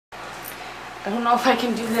I don't know if I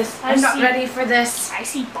can do this. I'm not ready for this. I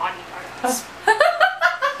see body parts.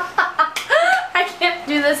 I can't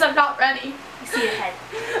do this. I'm not ready. I see a head.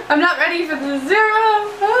 I'm not ready for the 0.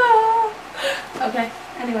 Okay,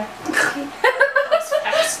 anyway.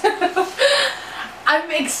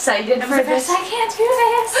 I'm excited for this. I can't do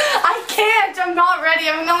this. I can't. I'm not ready.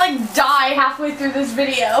 I'm gonna like die halfway through this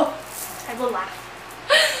video. I will laugh.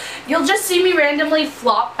 You'll just see me randomly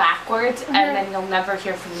flop backwards and then you'll never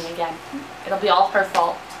hear from me again. It'll be all her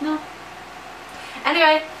fault. No.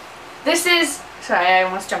 Anyway, this is... Sorry, I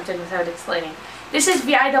almost jumped in without explaining. This is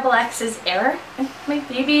V.I.X.X's error. My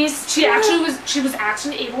babies. She was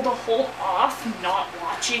actually able to hold off not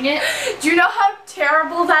watching it. Do you know how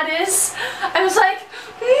terrible that is? I was like,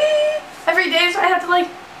 every day, so I had to like,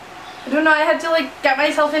 I don't know, I had to like get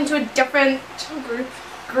myself into a different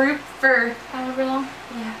group for however long.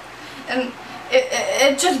 Yeah. And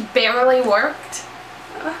it just barely worked.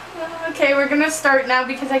 Okay, we're gonna start now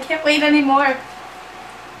because I can't wait anymore.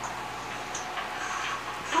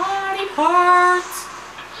 Body parts.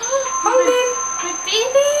 Hongmin, My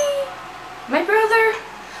baby. my brother.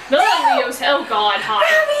 Leo's. Oh God, hi.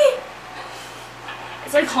 Abby.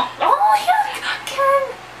 It's like oh yeah, Ken.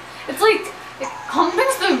 It's like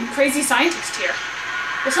Hongmin's the crazy scientist here.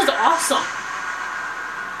 This is awesome.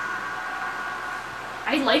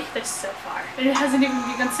 I like this so far. And it hasn't even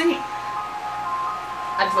begun singing.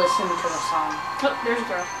 I've listened to the song. Oh, there's a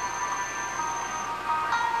girl.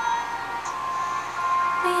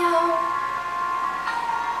 Leo,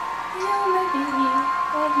 my baby,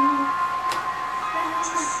 love you.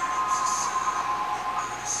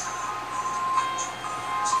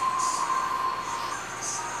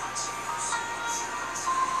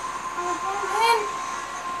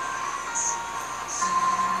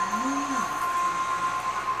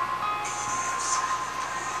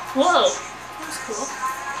 Whoa, that was cool.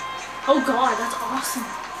 Oh God, that's awesome.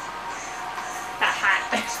 That hat.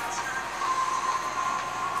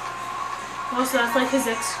 Oh, so that's like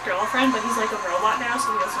his ex-girlfriend, but he's like a robot now,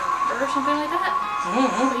 so he doesn't remember or something like that.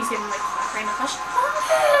 But he's getting like random questions.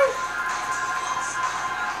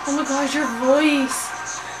 Oh my gosh, your voice.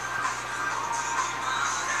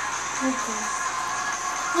 Okay.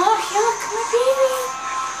 Oh, look, my baby.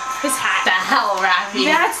 His hat. The hell, Ravi.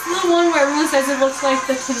 That's the one where everyone says it looks like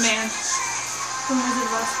the Tin Man from Wizard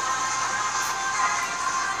of Oz.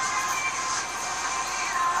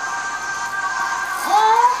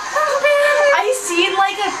 I seen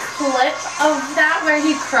like a clip of that where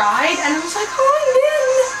he cried, and I was like, oh, man.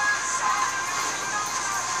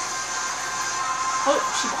 Oh,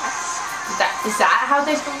 she died. Is that how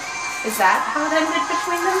it ended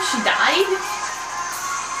between them? She died?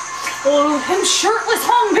 Oh, him shirtless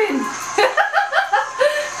Hongbin!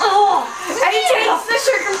 Oh, and he takes the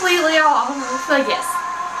shirt completely off. It's like, yes.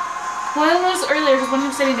 Well, I noticed earlier, because when he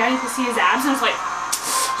was sitting down, you could see his abs, and I was like,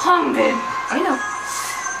 Hongbin! I know.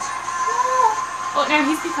 Oh, now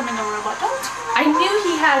he's becoming a robot. Don't. I knew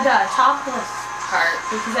he had a topless part,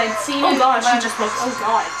 because I'd seen Oh it. God, she just looked, oh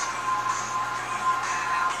God.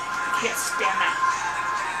 I can't stand that.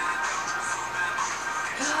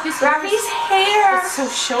 Ravi's hair! It's so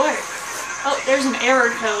short. Oh, there's an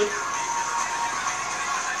error code.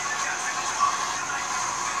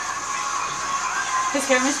 His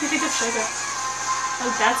hair makes me think of sugar.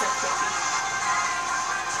 Oh, that's a quickie.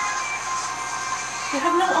 They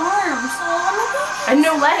have no arms. Oh, and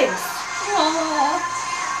no legs. oh.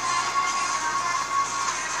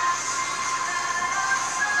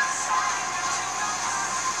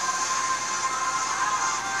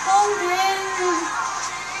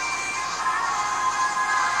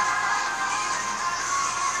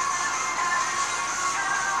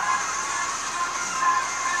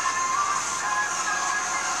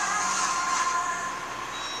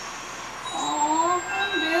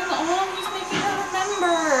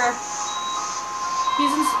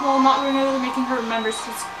 Well, not really making her remember,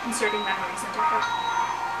 she's inserting memories into her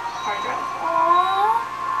hard drive. Aww.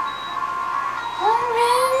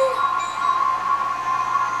 Hongbin!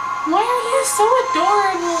 Why are you so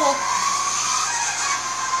adorable?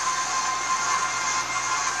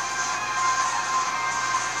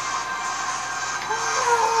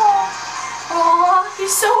 Oh,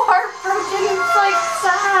 he's so heartbroken. It's like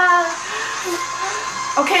sad.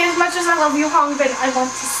 Okay, as much as I love you, Hongbin, I want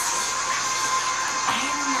to see.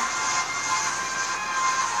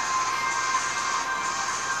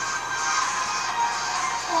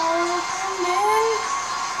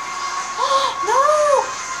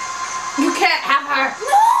 You can't have her.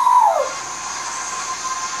 No!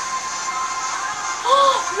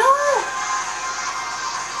 Oh, no!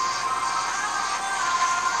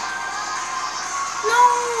 No,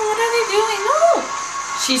 what are they you doing? No!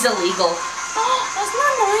 She's illegal. That's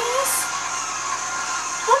not nice.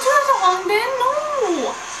 Don't do that to Hongbin.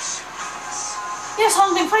 No! Yes,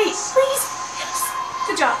 Hongbin, fight. Please. Yes.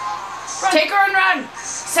 Good job. Run. Take her and run.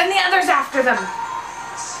 Send the others after them.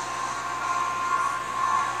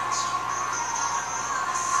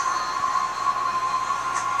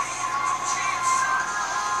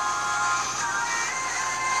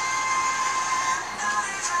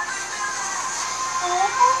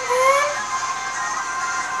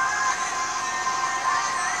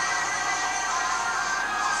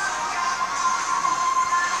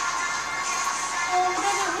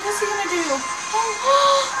 What is he gonna do?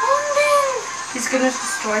 Hongbin! He's gonna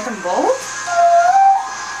destroy them both?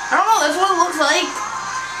 I don't know, that's what it looks like.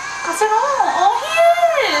 That's it all. Oh, he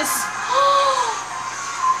is!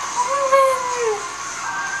 Hongbin!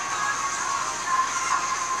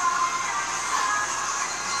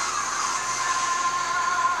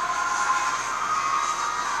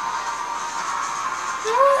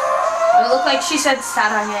 It looked like she said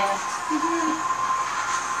Sarange.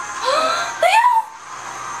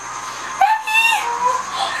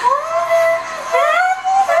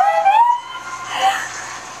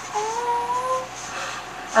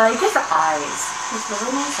 I like his eyes. His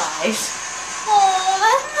little nice eyes. Oh,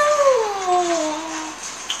 that's no.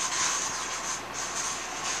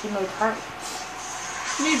 He made hearts.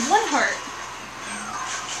 You made one heart.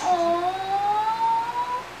 Oh.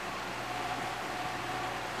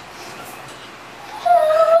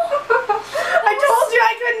 I told you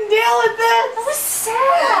I couldn't deal with this. That was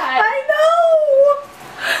sad. I know.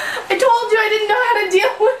 I told you I didn't know how to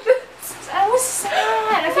deal with this. That was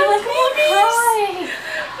sad. I feel like I want to cry.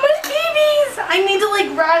 My babies! I need to like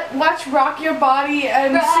watch Rock Your Body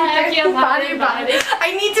and Rock Your Body.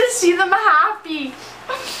 I need to see them happy.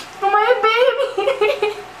 Oh, my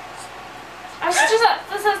baby! I was just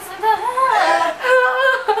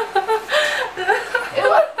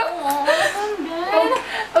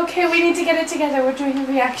Okay, we need to get it together. We're doing a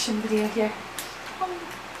reaction video here.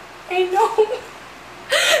 I know.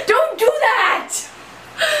 Don't do that!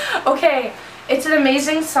 Okay, it's an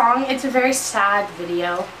amazing song. It's a very sad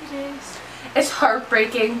video. It is. It's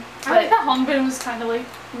heartbreaking. I like that Hongbin was kind of like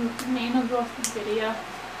the main of the video.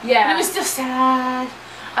 Yeah. And it was still sad.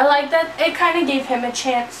 I like that it kind of gave him a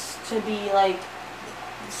chance to be like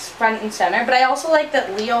front and center, but I also like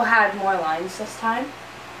that Leo had more lines this time.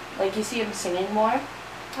 Like you see him singing more.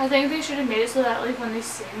 I think they should have made it so that like when they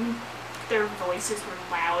sing, their voices were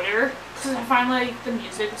louder. Because I find like the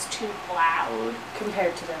music was too loud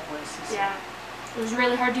Compared to their voices. Yeah, it was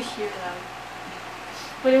really hard to hear them.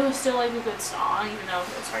 But it was still like a good song, even though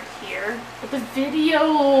it was hard to hear. But the video,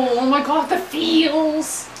 oh my god, the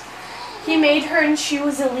feels! He made her and she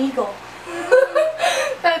was illegal.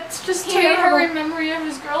 That's just He made terrible. her in memory of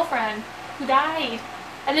his girlfriend who died.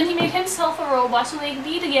 And then he made himself a robot so they could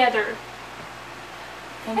be together.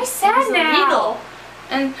 And I'm it sad was now. illegal.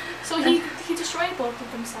 And So he destroyed both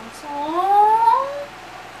of themselves. Aww.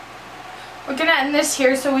 we're gonna end this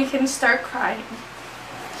here so we can start crying.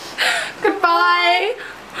 Goodbye.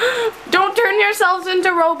 Don't turn yourselves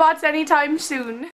into robots anytime soon.